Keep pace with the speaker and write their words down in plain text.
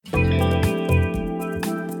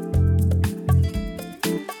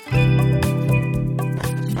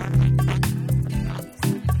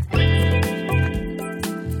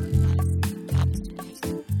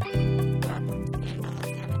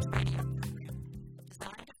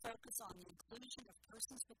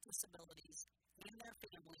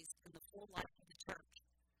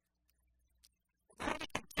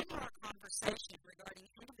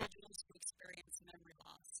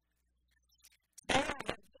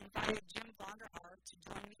invited Jim Vonderhaar to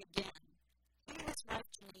join me again. He and his wife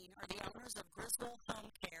Janine are the owners of Griswold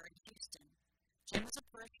Home Care in Houston. Jim is a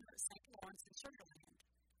parishioner at St. Lawrence in Sugar Land.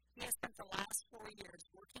 He has spent the last 4 years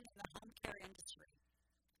working in the home care industry.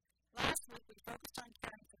 Last week, we focused on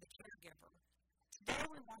caring for the caregiver. Today,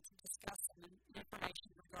 we want to discuss some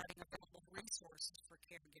information regarding available resources for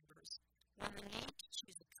caregivers when they need to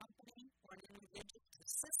choose a company or an individual to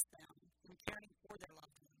assist them in caring for their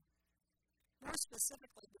loved one. More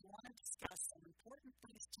specifically, we want to discuss some important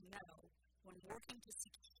things to know when working to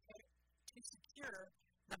secure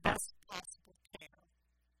the best possible care.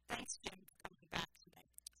 Thanks, Jim, for coming back today.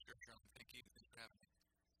 Sure, Charlie. Thank you. Thanks for having me.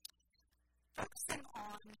 Focusing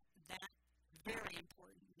on that very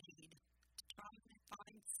important need to try and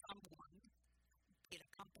find someone, be it a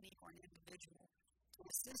company or an individual, to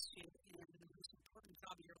assist you in the most important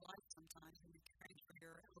job of your life sometimes when you're caring for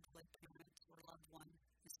your elderly parents or loved one,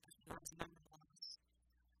 especially as a member of us.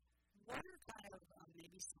 What are kind of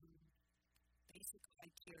maybe some basic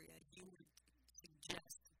criteria you would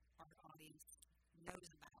suggest our audience knows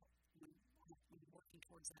about when working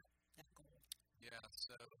towards that goal? Yeah,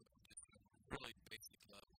 so just a really basic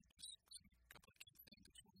level, just a couple of key things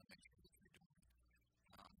that you want to make sure that you're doing.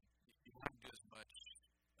 You want to do as much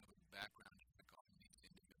of a background check on these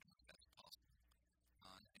individuals as possible.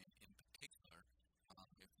 And in particular,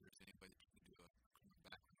 if there's any way that you can do a criminal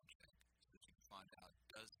background check so that you can find out,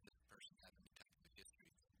 does this person have any type of a history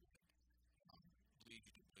that would lead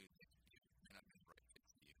you to believe that you may not be the right fit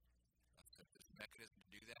for you. So there's a mechanism to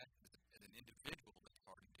do that. As an individual, it's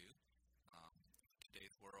hard to do.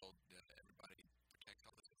 Today's world, everybody protects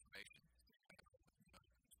all this information.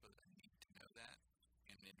 So they need to know that,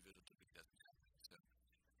 and an individual typically doesn't have that. So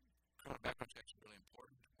criminal background checks are really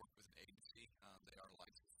important. Work with an agency. They are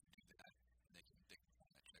licensed to do that, and they can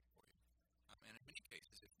perform that check for you. And in many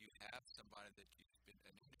cases, if you have somebody that you've been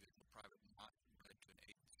an individual, private, not related to an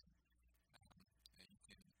agency, you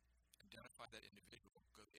can identify that individual,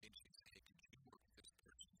 go to the agency and say, hey, could you work with this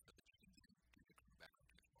person so that you can then do the criminal background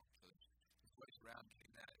check for them? So there's ways around getting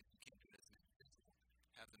that. If you can't do it as an individual,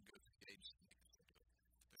 have them go to the agency and they can still do it.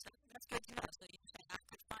 So that's good to know. So you say, I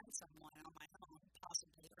could find someone on my own,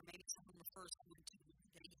 possibly, or maybe someone refers someone to me.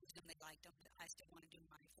 They use them, they like them, but I still want to do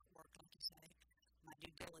my footwork, like you say, my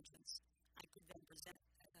due diligence. I could then present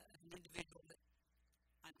an individual that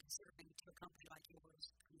I'm considering to a company like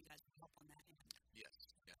yours, and you guys can help on that end. Yes,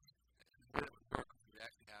 yes. And we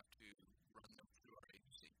actually have to run them through our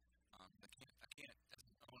agency. I can't, as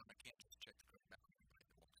an owner, I can't just check the criminal background check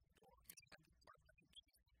that walks in the door. You just have to be part of my agency.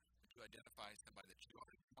 But to identify somebody that you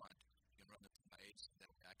already want, you can run them through my agency. That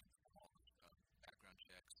way I can perform all those background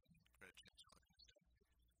checks and credit checks and all that kind of stuff.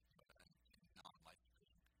 And non-licensed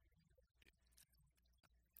person can do.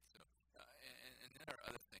 So, and then there are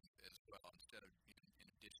other things as well, instead of, in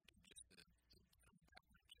addition to just the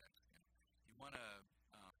background checks. You want to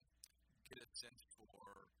get a sense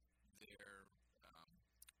for their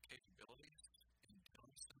capabilities in dealing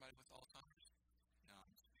with somebody with Alzheimer's.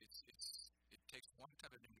 It takes one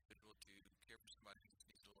type of individual to care for somebody who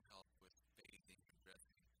needs a little help with bathing or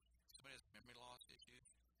dressing. Somebody has memory loss issues,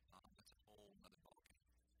 that's a whole other ballgame.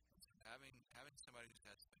 So having somebody who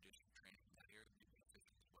has some additional training in that area would be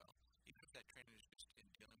beneficial as well. Even if that training is just in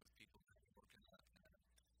dealing with people who work in an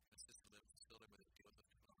assisted living facility where they deal with those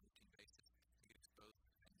people on a routine basis, they get exposed to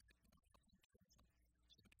things that help them deal with them.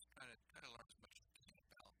 So just try to learn as much as you can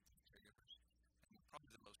about these caregivers. And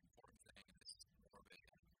probably the most important thing, and this is more of a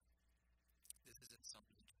this isn't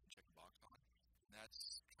something that you can check a box on, and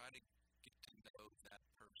that's try to get to know that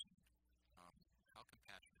person. How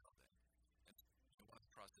compassionate are they? And one of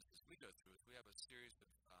the processes we go through is we have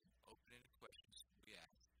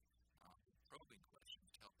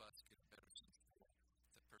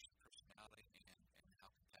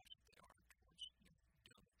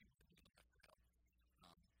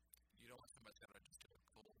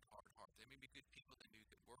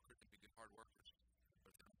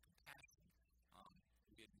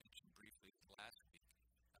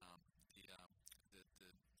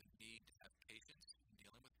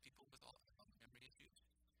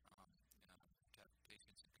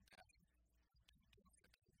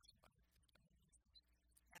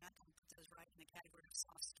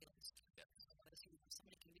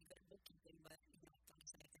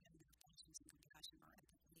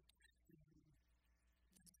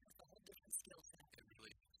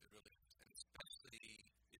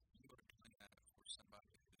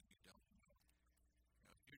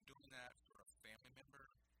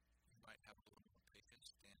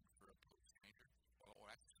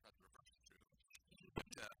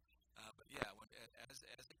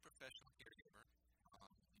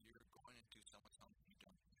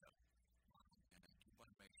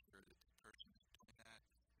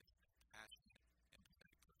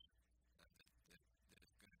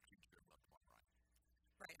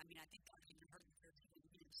mean, I think I've even heard that there's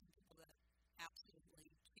some people that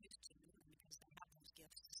absolutely choose to, and because they have those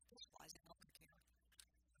gifts, to specialize in elder care.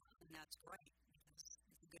 And that's great because it's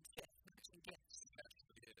a good fit between gifts. It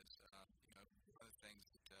absolutely is. One of the things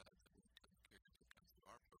that we tell caregivers that comes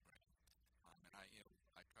through our program, and I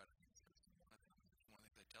try to one of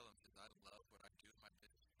the things I tell them is I love what I do in my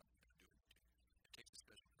business. I'm going to do it too. It takes a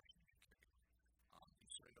special person to be a caregiver.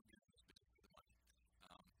 You certainly don't do this business for the money.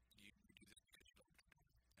 You do this because you love what you're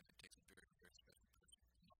doing, and it takes a very, very special person.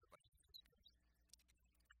 Not everybody does this.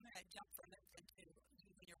 I'm going to jump from it into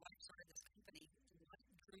when your wife started this company. What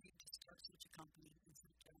drew you to start such a company in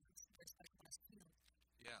such a very specialized field?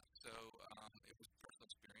 Yeah, so it was personal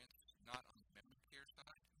experience, not on the memory care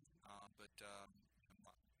side, but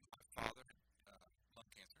my father had lung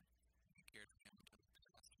cancer. We cared for him until he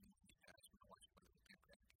passed. He passed when my wife was with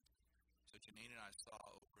pancreatic cancer. So Janine and I saw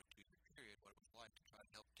over a 2-year period what it was like to try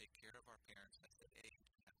to help take care of our parents as they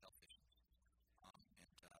aged and had health issues.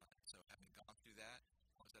 So having gone through that,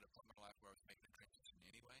 I was at a point in my life where I was making a transition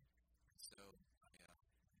anyway. And so I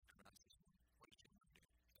turned around and said, what did you want to do?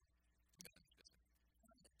 So that's business.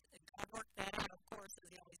 God worked that out, of course, as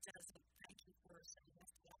he always does. So thank you for saying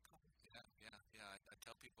yes to that call. Yeah. I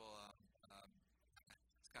tell people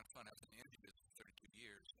it's kind of fun. I was in the energy business for 32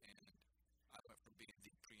 years, and I went from being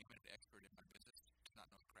the preeminent expert in my business to not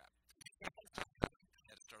knowing crap. I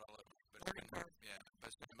had to start all over. But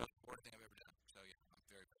it's been the most important thing I've ever done. So, yeah, I'm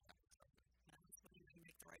very, very happy to start with it. That's when you can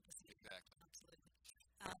make the right decision. Exactly. Absolutely.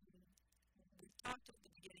 We talked at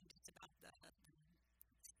the beginning just about the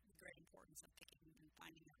great importance of picking and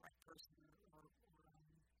finding the right person or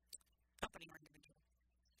company or individual.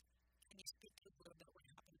 Can you speak to a little bit what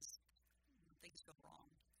happens when things go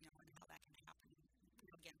wrong, and how that can happen?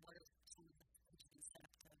 Again, what are some of the things you can set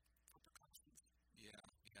up to help precautions? Yeah.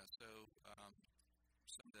 So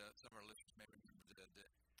some of our listeners may remember the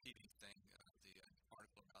TV thing, the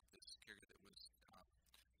article about this caregiver that was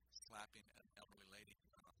slapping an elderly lady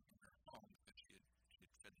in her home because she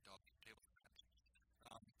had fed the dog at the table.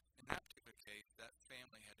 In that particular case, that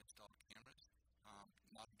family had installed cameras.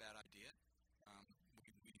 Not a bad idea.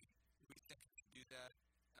 We think you should do that,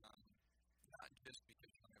 not just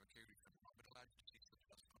because you don't have a caregiver anymore, but allows you to see something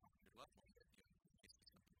else going on with your loved one that you may see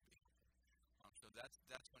something to be helpful. So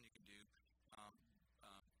that's when you can do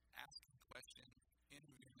asking questions,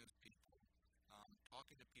 interviewing those people,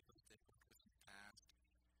 talking to people that they've worked with in the past.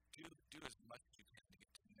 Do as much as you can to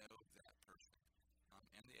get to know that person.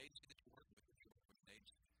 And the agency that you work with, if you work with an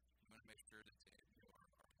agency, you want to make sure that they are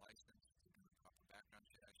licensed, they're doing proper background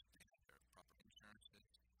checks, they have their proper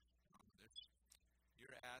insurances.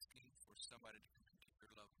 You're asking for somebody to come into your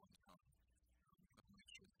loved one's home. You want to make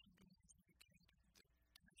sure that you're doing everything you can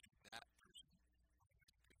to make sure that person is a good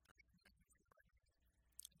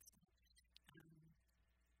person.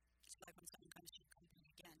 It's like when someone comes to your company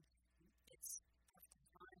again, it's perfectly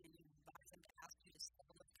fine, and you advise them to ask you to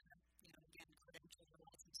schedule it, again, credentials or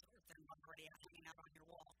license, or if they're not already hanging out on your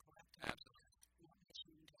wall, correct? Absolutely.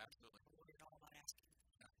 Absolutely. We're worried all about asking.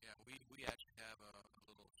 Yeah, we actually have a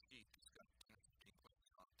little sheet that's got 10 or 15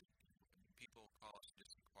 questions on it. People call us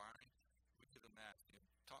just inquiring. We give them that.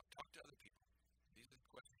 Talk to other people. These are the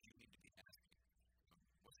questions you need to be asking.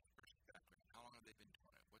 What's their person's background? How long have they been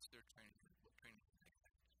doing it? What's their training? What training have they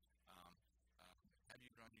had? Have you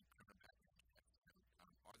run your criminal background checks?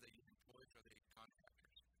 Are they employees? Are they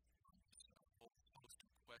contractors? Just a whole host of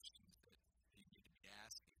questions that you need to be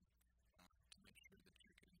asking to make sure that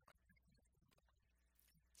you're getting the right information.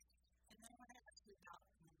 And then I want to ask you about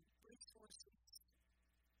resources,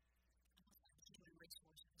 human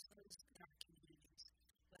resources, those in our communities,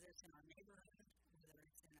 whether it's in our neighborhood, whether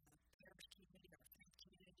it's in a parish community or a faith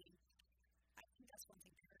community. I think that's one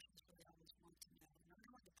thing parishes really always want to know. Not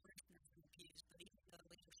only the parishioners in the pews, but even the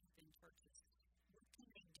leadership in churches. What can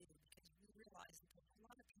they do? Because we realize that there's a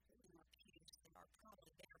lot of people in our pews that are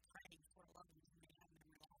probably there praying for a loved one who may have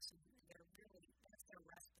memory loss, and that's their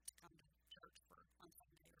respite to come to church on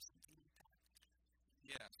Sunday or something like that.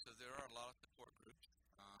 Yeah, so there are a lot of support groups,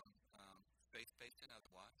 faith-based and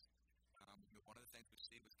otherwise. One of the things we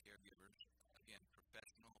see with caregivers, again,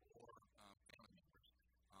 professional or family members,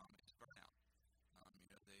 is burnout.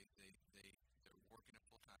 They're working a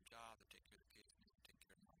full-time job, they take care of the kids, they take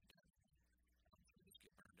care of mom and dad. So they just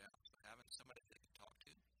get burned out. So having somebody they can talk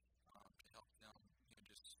to help them,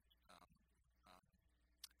 just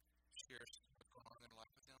share what's going on in their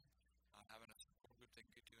life with them, having a support group they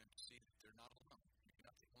can get to and see that they're not alone. You're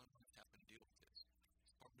not the only one that's having to deal with this.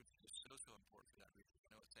 Support groups are so important for that reason.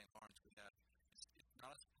 At St. Lawrence, it's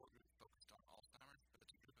not a support group focused on Alzheimer's, but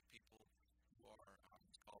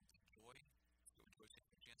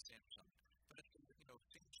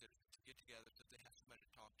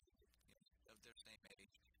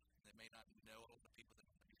may not know all the people that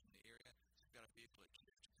might be from the area. So we've got a vehicle at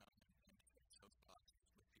church to come and host classes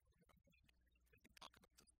with people that are going to talk about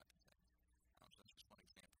those types of things. So that's just one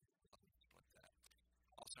example of like that.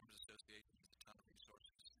 Alzheimer's Association has a ton of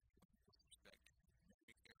resources with respect to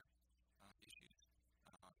memory care issues.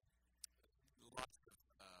 Lots of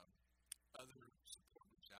other support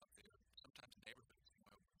groups out there. Sometimes neighborhoods.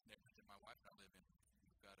 Neighborhoods that my wife and I live in.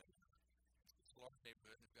 We've got a large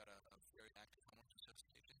neighborhood. They've got a very active homeowners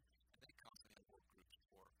association, and they constantly have work groups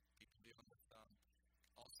for people dealing with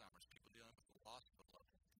Alzheimer's, people dealing with the loss of a loved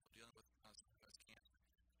one, people dealing with someone who has cancer.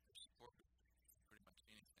 There's support groups for pretty much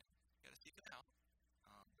anything. You got to seek it out,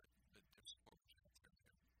 but there's support groups out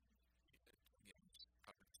there. Again, it's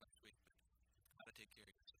probably last week, but you've got to take care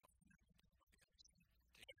of yourself.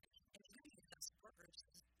 And the beauty of those support groups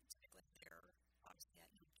is typically they're obviously at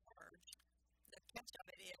your charge. The catch of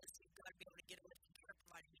it is you've got to be able to get it with the care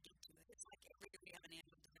provider to get to it. It's like every year we have an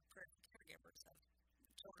annual day of caregivers of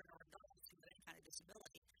children or adults who have any kind of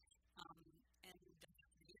disability. And we've done that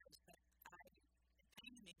for years. But it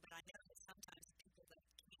pains me, but I know that sometimes the people that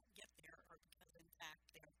can't get there are because, in fact,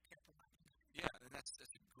 they are care providers. Yeah, and that's a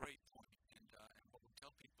great point. And what we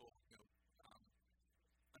tell people,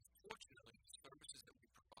 unfortunately, the services that we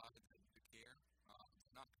provide, the care, is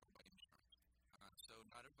not covered by insurance. So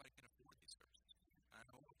not everybody can afford these services. And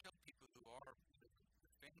what we tell people who are the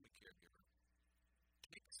family caregiver,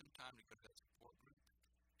 take some time to go to that support group.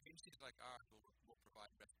 Agencies like ours will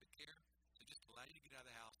provide respite care. So just allow you to get out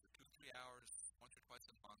of the house for 2 or 3 hours, once or twice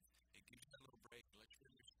a month. It gives you a little break, lets you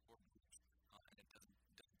in your support groups, and it doesn't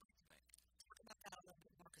break the bank. Talk about that a little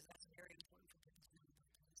bit more because that's very important for people to know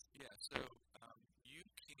about this. Yeah, so you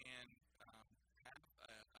can have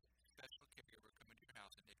a special caregiver come into your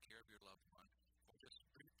house and take care of your loved one for just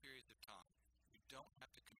brief periods of time. You don't have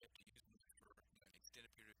to commit to using this for an extended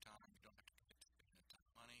period of time. You don't have to commit to spending a ton of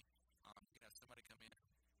money. You can have somebody come in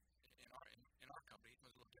our company. It was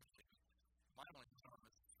a little different. Mine only was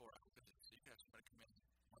 4-hour visits. So you can have somebody come in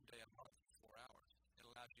one day a month for 4 hours. It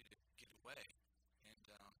allows you to get away and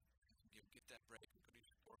get that break and go to your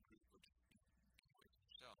support group or just get away from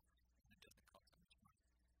yourself. And it doesn't cost that much money.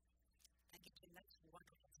 Thank you, Jim. That's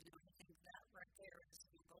wonderful to know. I think that right there is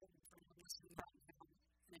golden for listening right now,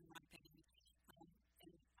 in my opinion.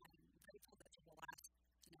 And I'm grateful that for the last,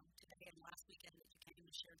 today and last weekend that you came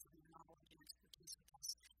and shared some of your knowledge and expertise with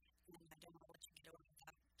us. And I don't know what you get over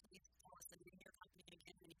that. Please tell us the name of your company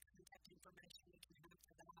again, any contact information we can have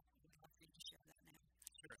for that. We'd love for you to share that now.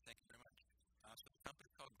 Sure. Thank you very much. So the company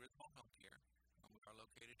is called Griswold Home Care. We are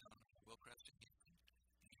located on Willcrest in Houston,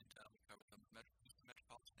 and we cover the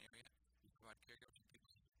metropolitan area. We provide caregivers and people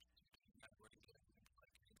who matter where you live.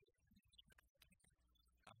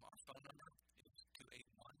 Our phone number is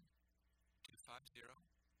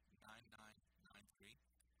 281-250-9993.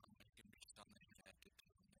 You can reach us on the internet at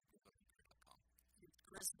griswold.com.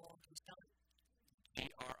 Griswold, can you spell it?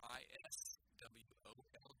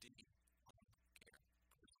 GRISWOLD care.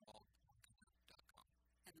 Griswold.com.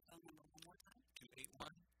 And the phone number one more time?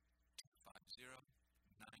 281-250-9993.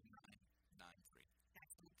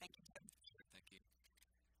 Excellent. Thank you, Jim. Sure, thank you.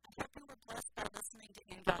 I hope you were blessed by listening to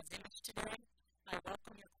In God's Image today. I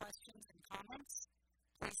welcome your questions and comments.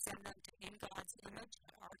 Please send them to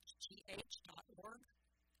ingodsimage@archgh.org.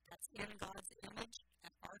 That's ingodsimage